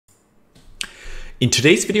In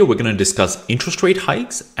today's video, we're going to discuss interest rate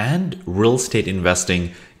hikes and real estate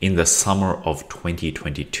investing in the summer of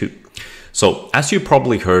 2022. So as you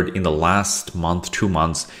probably heard in the last month, 2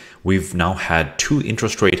 months, we've now had 2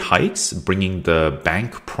 interest rate hikes, bringing the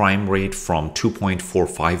bank prime rate from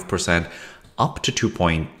 2.45% up to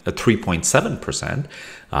 3.7%,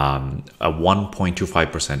 a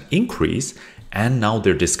 1.25% increase. And now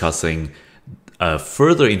they're discussing a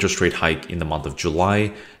further interest rate hike in the month of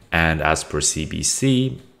July. And as per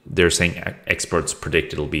CBC, they're saying experts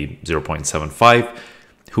predict it'll be 0.75.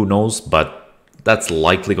 Who knows? But that's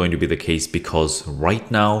likely going to be the case because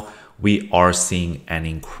right now we are seeing an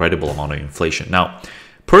incredible amount of inflation. Now,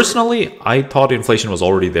 personally, I thought inflation was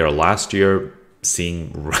already there last year,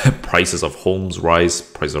 seeing prices of homes rise,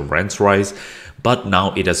 prices of rents rise. But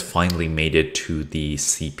now it has finally made it to the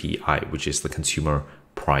CPI, which is the Consumer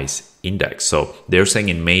Price Index. So they're saying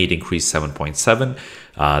in May it increased 7.7.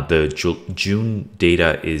 The June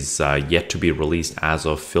data is yet to be released as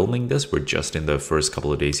of filming this. We're just in the first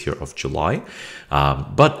couple of days here of July.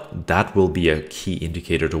 But that will be a key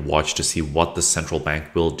indicator to watch to see what the central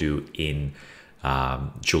bank will do in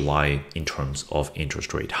July in terms of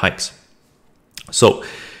interest rate hikes. So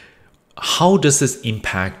how does this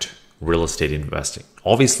impact real estate investing?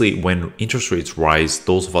 Obviously, when interest rates rise,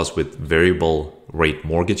 those of us with variable rate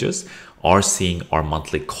mortgages are seeing our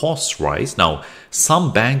monthly costs rise. Now,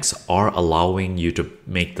 some banks are allowing you to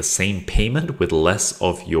make the same payment with less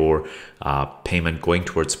of your payment going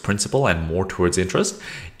towards principal and more towards interest.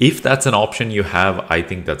 If that's an option you have, I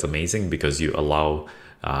think that's amazing because you allow,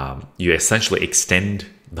 you essentially extend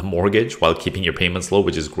the mortgage while keeping your payments low,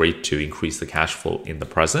 which is great to increase the cash flow in the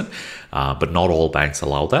present. But not all banks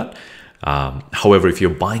allow that. However, if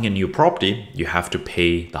you're buying a new property, you have to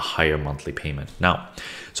pay the higher monthly payment. Now,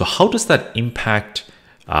 so how does that impact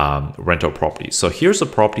rental properties? So here's a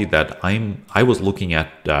property that I was looking at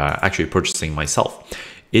actually purchasing myself.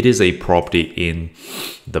 It is a property in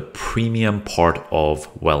the premium part of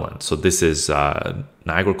Welland. So this is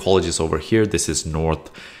Niagara College is over here. This is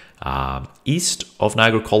north east of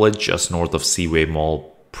Niagara College, just north of Seaway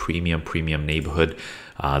Mall, premium neighborhood.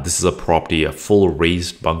 This is a property, a full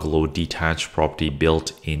raised bungalow detached property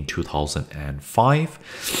built in 2005.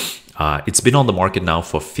 It's been on the market now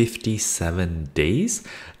for 57 days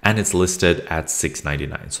and it's listed at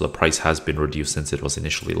 $699. So the price has been reduced since it was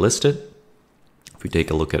initially listed. If we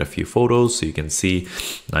take a look at a few photos, so you can see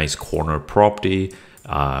nice corner property,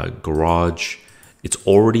 garage. It's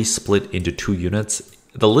already split into 2 units.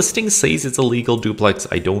 The listing says it's a legal duplex.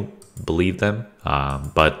 I don't believe them,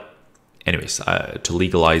 but anyways, to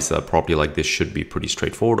legalize a property like this should be pretty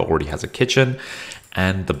straightforward. Already has a kitchen.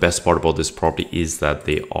 And the best part about this property is that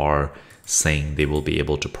they are saying they will be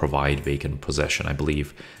able to provide vacant possession. I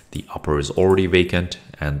believe the upper is already vacant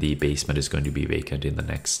and the basement is going to be vacant in the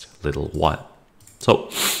next little while. So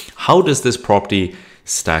how does this property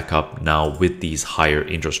stack up now with these higher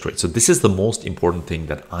interest rates? So this is the most important thing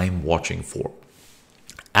that I'm watching for.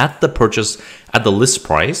 At the purchase, at the list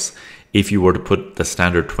price, if you were to put the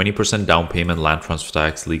standard 20% down payment, land transfer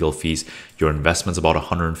tax, legal fees, your investment's about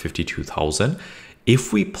 $152,000.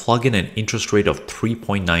 If we plug in an interest rate of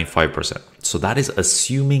 3.95%, so that is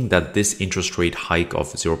assuming that this interest rate hike of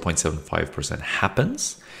 0.75%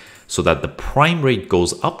 happens, so that the prime rate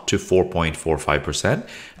goes up to 4.45%,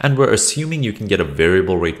 and we're assuming you can get a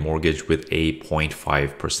variable rate mortgage with a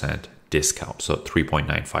 0.5% discount, so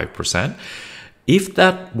 3.95%. If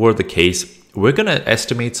that were the case, we're going to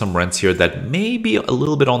estimate some rents here that may be a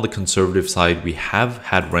little bit on the conservative side. We have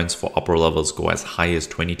had rents for upper levels go as high as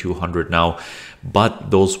 $2,200 now,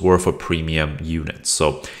 but those were for premium units.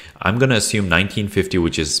 So I'm going to assume $1,950,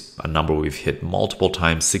 which is a number we've hit multiple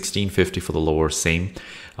times, $1,650 for the lower, same.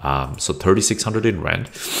 So $3,600 in rent.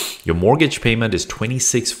 Your mortgage payment is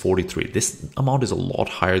 $2,643. This amount is a lot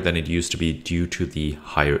higher than it used to be due to the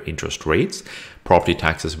higher interest rates. Property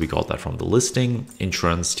taxes, we got that from the listing.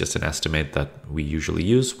 Insurance, just an estimate that we usually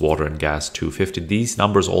use. Water and gas, $250. These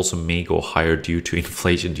numbers also may go higher due to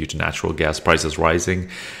inflation, due to natural gas prices rising.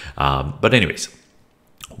 But anyways,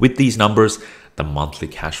 with these numbers, the monthly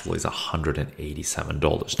cash flow is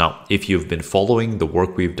 $187. Now, if you've been following the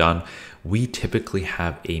work we've done, we typically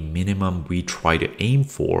have a minimum we try to aim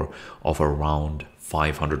for of around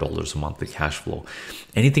 $500 a monthly cash flow.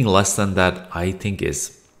 Anything less than that, I think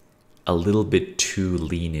is a little bit too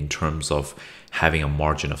lean in terms of having a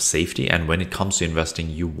margin of safety. And when it comes to investing,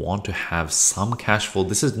 you want to have some cash flow.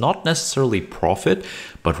 This is not necessarily profit,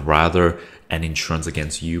 but rather an insurance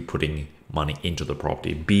against you putting money into the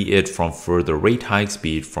property, be it from further rate hikes,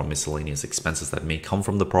 be it from miscellaneous expenses that may come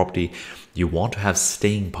from the property. You want to have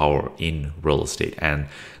staying power in real estate. And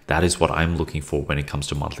that is what I'm looking for when it comes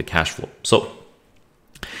to monthly cash flow. So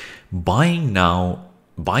buying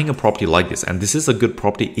a property like this, and this is a good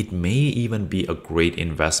property, it may even be a great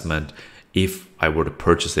investment if I were to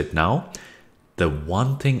purchase it now. The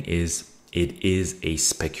one thing is, it is a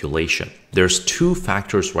speculation. There's two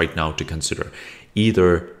factors right now to consider.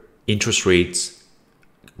 Either interest rates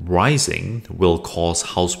rising will cause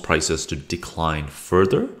house prices to decline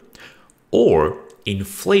further, or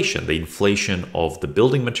inflation, the inflation of the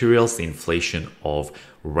building materials, the inflation of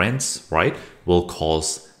rents, right, will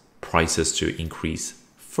cause prices to increase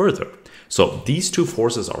further. So these two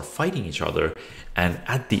forces are fighting each other. And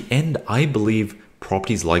at the end, I believe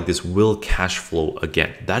properties like this will cash flow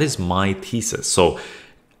again. That is my thesis. So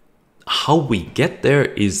how we get there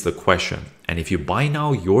is the question. And if you buy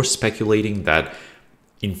now, you're speculating that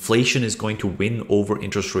inflation is going to win over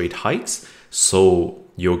interest rate hikes. So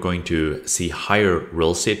you're going to see higher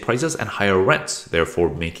real estate prices and higher rents,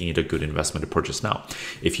 therefore making it a good investment to purchase now.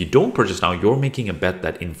 If you don't purchase now, you're making a bet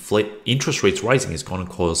that interest rates rising is going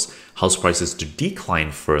to cause house prices to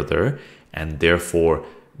decline further and therefore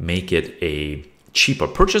make it a cheaper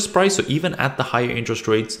purchase price. So even at the higher interest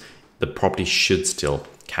rates, the property should still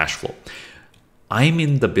cash flow. I'm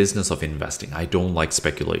in the business of investing. I don't like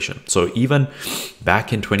speculation. So even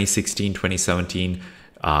back in 2016, 2017,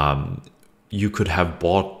 you could have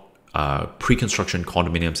bought pre-construction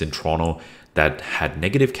condominiums in Toronto that had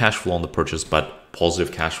negative cash flow on the purchase, but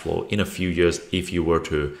positive cash flow in a few years if you were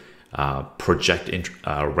to project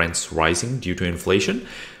rents rising due to inflation.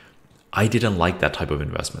 I didn't like that type of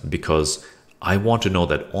investment because I want to know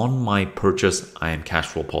that on my purchase, I am cash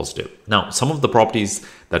flow positive. Now, some of the properties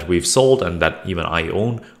that we've sold and that even I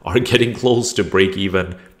own are getting close to break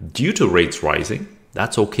even due to rates rising.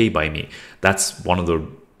 That's okay by me. That's one of the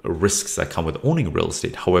risks that come with owning real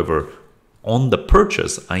estate. However, on the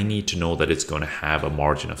purchase, I need to know that it's going to have a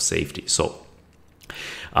margin of safety. So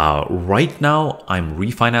right now, I'm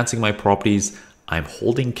refinancing my properties. I'm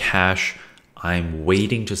holding cash. I'm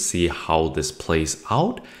waiting to see how this plays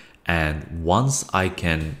out. And once I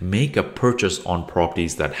can make a purchase on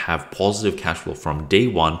properties that have positive cash flow from day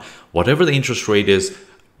one, whatever the interest rate is,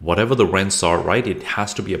 whatever the rents are, right, it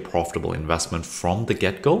has to be a profitable investment from the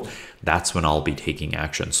get-go. That's when I'll be taking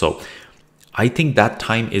action. So I think that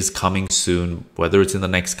time is coming soon, whether it's in the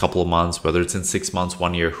next couple of months, whether it's in 6 months,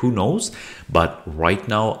 1 year, who knows? But right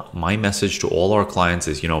now, my message to all our clients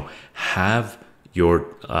is, have your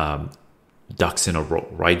ducks in a row,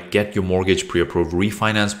 right? Get your mortgage pre-approved,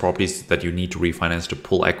 refinance properties that you need to refinance to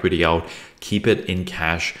pull equity out, keep it in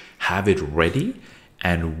cash, have it ready.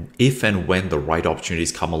 And if and when the right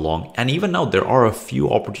opportunities come along, and even now there are a few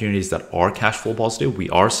opportunities that are cash flow positive, we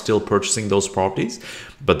are still purchasing those properties,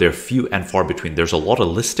 but they're few and far between. There's a lot of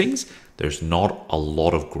listings. There's not a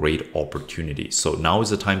lot of great opportunities. So now is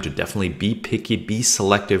the time to definitely be picky, be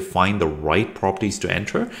selective, find the right properties to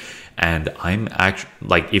enter. And I'm actually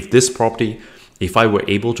like, if I were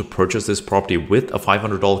able to purchase this property with a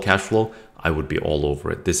 $500 cash flow, I would be all over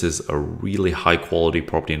it. This is a really high quality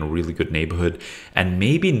property in a really good neighborhood. And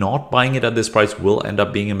maybe not buying it at this price will end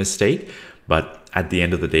up being a mistake. But at the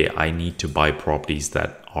end of the day, I need to buy properties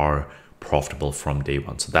that are profitable from day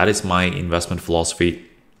one. So that is my investment philosophy.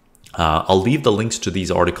 I'll leave the links to these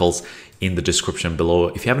articles in the description below.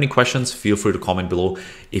 If you have any questions, feel free to comment below.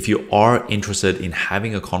 If you are interested in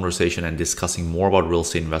having a conversation and discussing more about real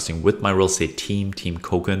estate investing with my real estate team, Team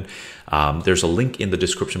Koukun, there's a link in the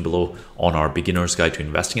description below on our beginner's guide to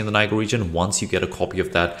investing in the Niagara region. Once you get a copy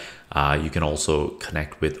of that, you can also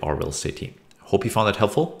connect with our real estate team. Hope you found that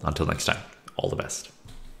helpful. Until next time, all the best.